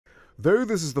Though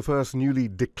this is the first newly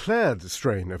declared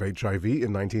strain of HIV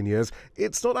in 19 years,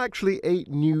 it's not actually a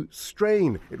new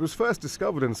strain. It was first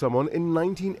discovered in someone in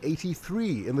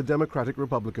 1983 in the Democratic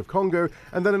Republic of Congo,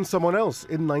 and then in someone else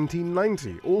in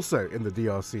 1990, also in the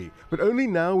DRC. But only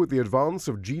now, with the advance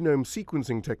of genome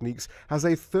sequencing techniques, has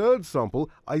a third sample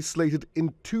isolated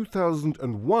in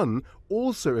 2001,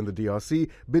 also in the DRC,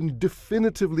 been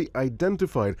definitively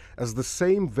identified as the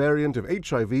same variant of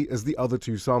HIV as the other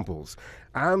two samples.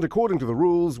 And according to the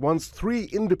rules, once 3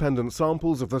 independent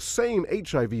samples of the same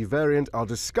HIV variant are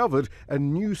discovered, a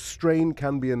new strain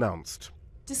can be announced.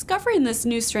 Discovering this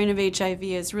new strain of HIV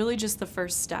is really just the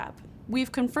first step.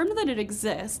 We've confirmed that it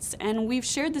exists, and we've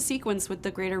shared the sequence with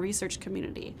the greater research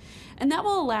community. And that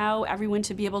will allow everyone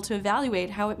to be able to evaluate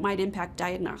how it might impact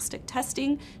diagnostic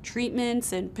testing,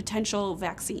 treatments, and potential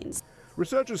vaccines.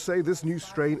 Researchers say this new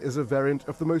strain is a variant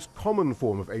of the most common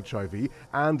form of HIV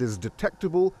and is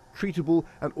detectable, treatable,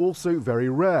 and also very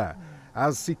rare.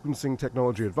 As sequencing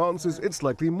technology advances, it's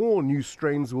likely more new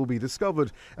strains will be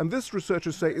discovered, and this,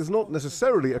 researchers say, is not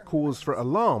necessarily a cause for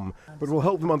alarm, but will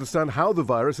help them understand how the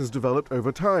virus has developed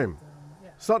over time.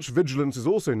 Such vigilance is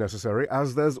also necessary,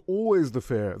 as there's always the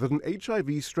fear that an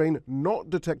HIV strain not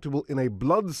detectable in a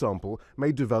blood sample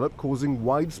may develop, causing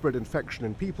widespread infection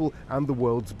in people and the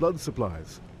world's blood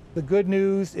supplies. The good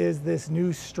news is this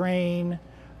new strain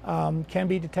can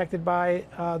be detected by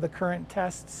the current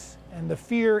tests, and the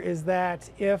fear is that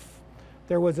if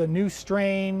there was a new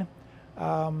strain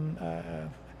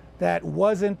that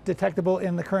wasn't detectable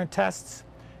in the current tests,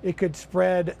 it could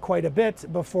spread quite a bit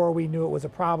before we knew it was a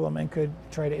problem and could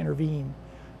try to intervene,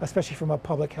 especially from a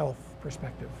public health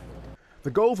perspective. The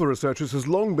goal for researchers has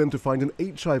long been to find an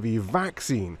HIV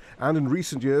vaccine, and in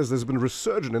recent years there's been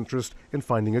resurgent interest in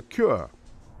finding a cure.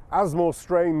 As more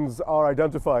strains are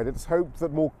identified, it's hoped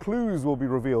that more clues will be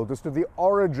revealed as to the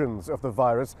origins of the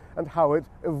virus and how it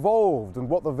evolved and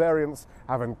what the variants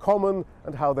have in common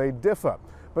and how they differ.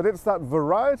 But it's that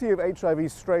variety of HIV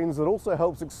strains that also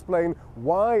helps explain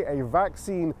why a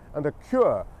vaccine and a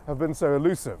cure have been so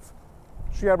elusive.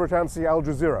 Shihab, Rattansi, Al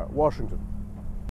Jazeera, Washington.